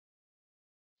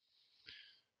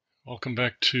Welcome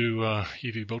back to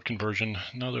EV boat conversion.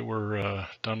 Now that we're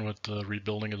done with the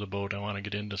rebuilding of the boat, I want to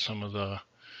get into some of the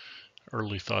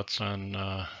early thoughts on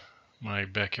my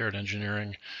backyard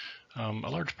engineering. A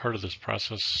large part of this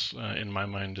process, in my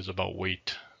mind, is about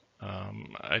weight.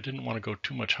 I didn't want to go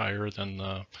too much higher than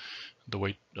the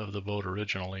weight of the boat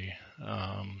originally,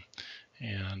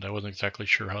 and I wasn't exactly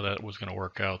sure how that was going to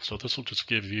work out. So this will just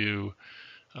give you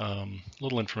a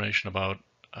little information about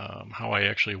how I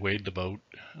actually weighed the boat.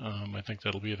 I think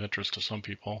that'll be of interest to some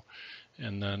people.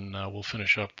 And then we'll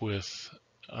finish up with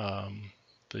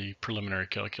the preliminary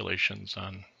calculations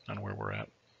on where we're at.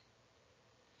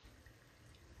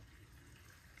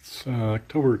 It's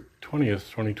October 20th,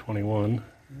 2021.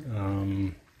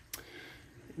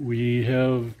 We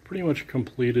have pretty much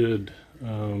completed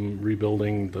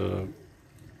rebuilding the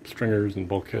stringers and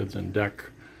bulkheads and deck.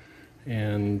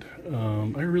 And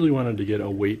I really wanted to get a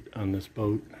weight on this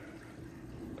boat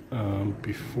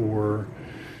before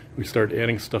we start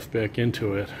adding stuff back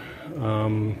into it.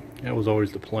 That was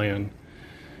always the plan.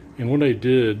 And what I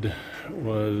did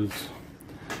was,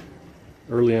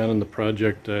 early on in the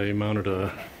project, I mounted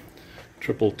a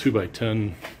triple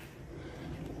 2x10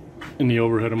 in the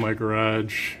overhead of my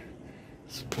garage,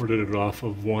 supported it off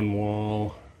of one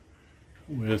wall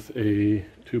with a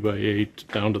 2x8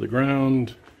 down to the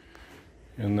ground.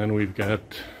 And then we've got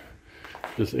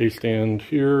this A-stand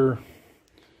here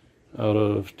out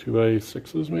of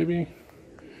 2x6s maybe,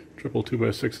 triple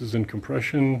 2x6s in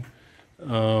compression.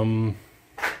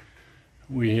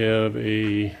 We have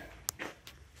a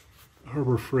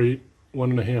Harbor Freight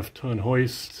 1.5 ton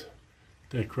hoist.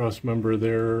 That cross member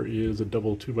there is a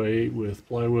double 2x8 with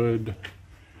plywood.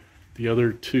 The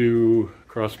other two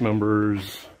cross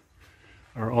members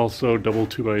are also double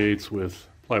 2x8s with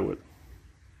plywood.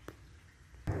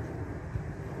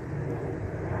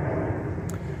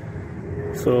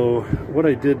 So what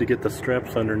I did to get the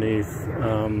straps underneath,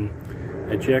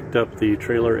 I jacked up the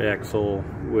trailer axle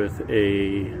with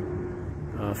a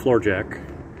floor jack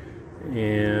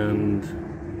and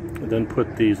then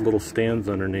put these little stands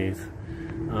underneath.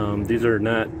 These are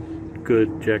not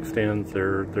good jack stands.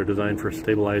 They're designed for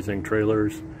stabilizing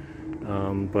trailers,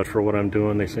 but for what I'm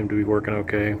doing, they seem to be working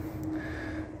okay.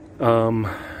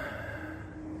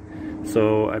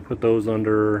 So I put those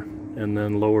under and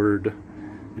then lowered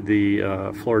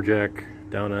the floor jack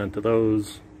down onto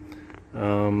those.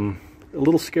 A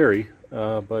little scary,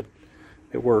 but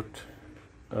it worked.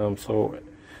 So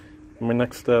my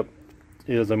next step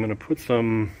is I'm going to put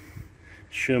some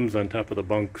shims on top of the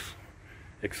bunks,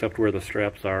 except where the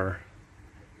straps are,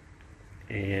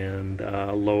 and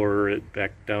lower it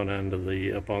back down onto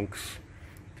the bunks,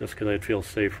 just because I'd feel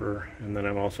safer. And then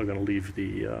I'm also going to leave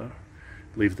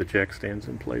the jack stands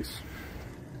in place.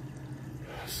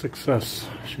 Success.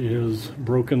 She has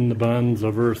broken the bonds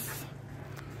of earth.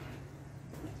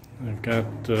 I've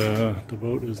got the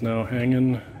boat is now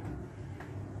hanging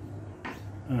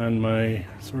on my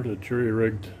sort of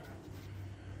jury-rigged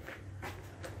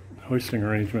hoisting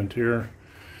arrangement here.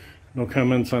 No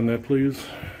comments on that, please.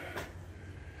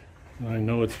 I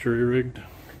know it's jury-rigged.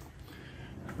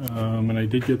 And I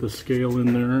did get the scale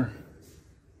in there.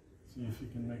 See if you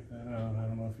can make that out. I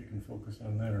don't know if you can focus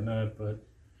on that or not, but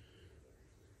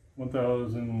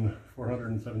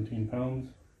 1,417 pounds,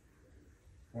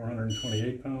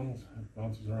 428 pounds. It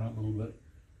bounces around a little bit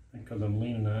because I'm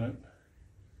leaning on it.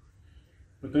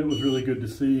 But that was really good to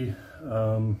see,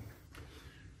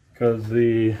 because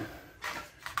the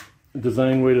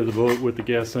design weight of the boat with the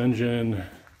gas engine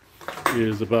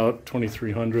is about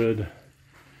 2,300.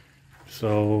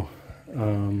 So,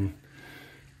 you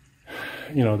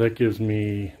know, that gives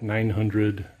me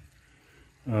 900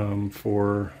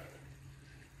 for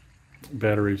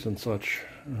batteries and such.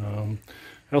 I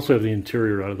also have the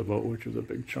interior out of the boat, which is a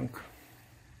big chunk.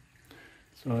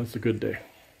 So that's a good day.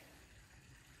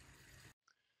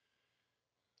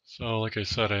 So like I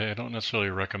said, I don't necessarily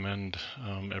recommend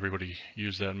everybody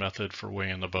use that method for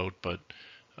weighing the boat, but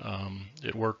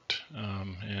it worked,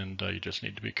 and you just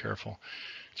need to be careful.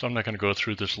 So I'm not going to go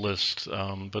through this list,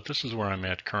 but this is where I'm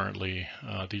at currently.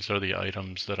 These are the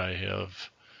items that I have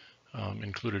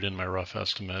included in my rough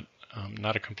estimate.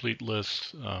 Not a complete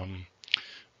list,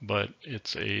 but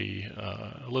it's a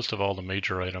list of all the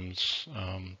major items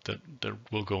that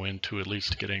will go into at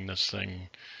least getting this thing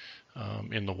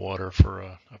in the water for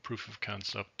a proof of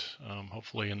concept,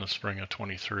 hopefully in the spring of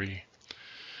 23.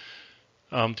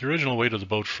 The original weight of the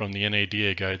boat from the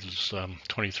NADA guides is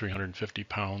 2,350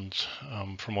 pounds.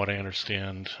 From what I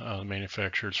understand,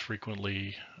 manufacturers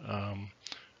frequently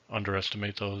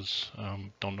underestimate those.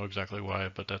 Don't know exactly why,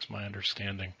 but that's my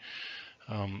understanding.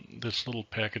 This little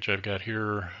package I've got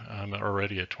here, I'm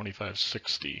already at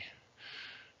 2560.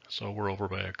 So we're over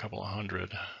by a couple of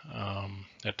hundred.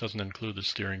 That doesn't include the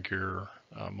steering gear,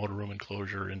 motor room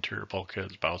enclosure, interior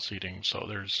bulkheads, bow seating, so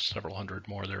there's several hundred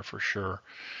more there for sure.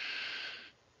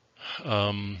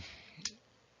 I'm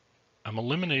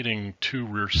eliminating 2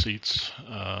 rear seats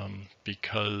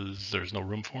because there's no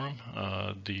room for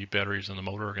them. The batteries in the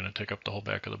motor are going to take up the whole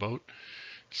back of the boat.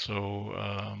 So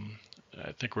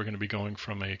I think we're going to be going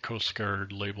from a Coast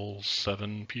Guard label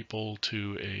 7 people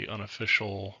to a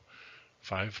unofficial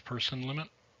 5-person limit.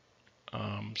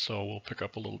 So we'll pick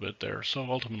up a little bit there. So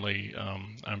ultimately,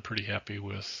 I'm pretty happy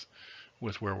with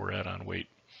where we're at on weight.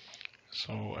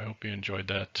 So I hope you enjoyed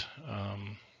that.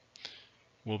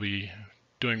 We'll be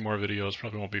doing more videos.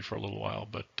 Probably won't be for a little while,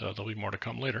 but there'll be more to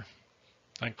come later.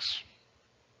 Thanks.